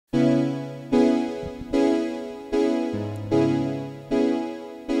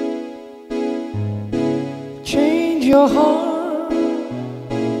your heart,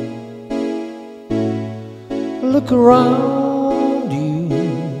 look around you.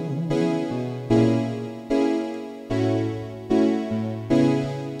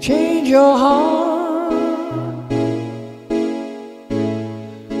 Change your heart,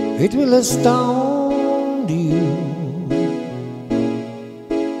 it will astound you.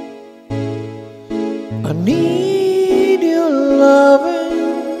 I need your loving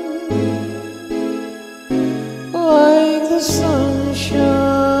like the sunshine.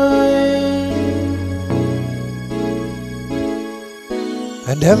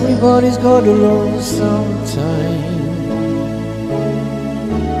 And everybody's got to learn sometime.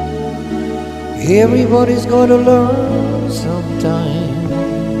 Everybody's got to learn sometime.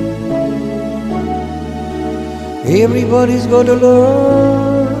 Everybody's got to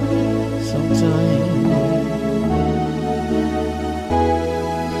learn sometime.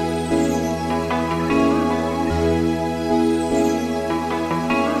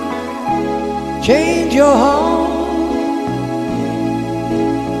 Change your heart,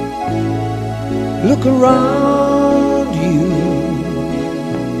 look around you.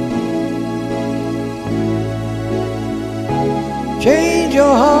 Change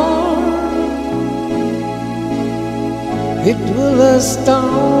your heart, it will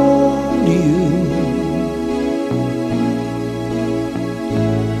astound you.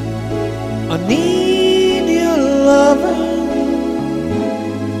 I need your loving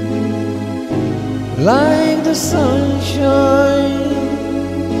like the sunshine.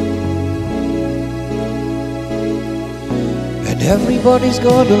 And everybody's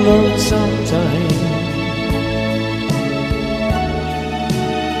got to learn sometime.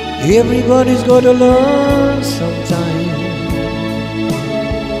 Everybody's got to learn sometime.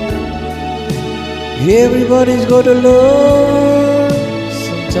 Everybody's got to learn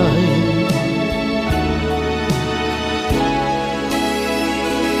sometime.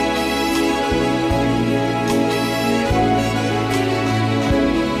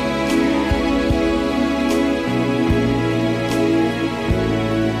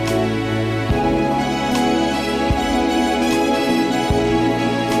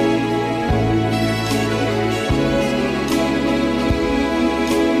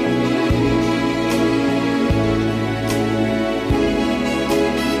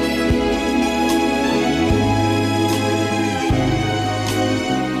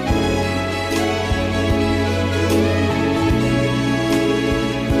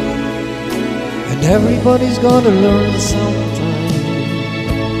 Everybody's gonna learn sometime.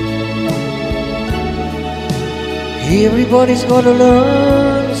 Everybody's gonna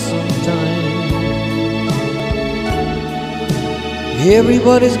learn sometime.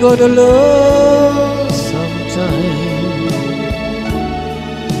 Everybody's gonna learn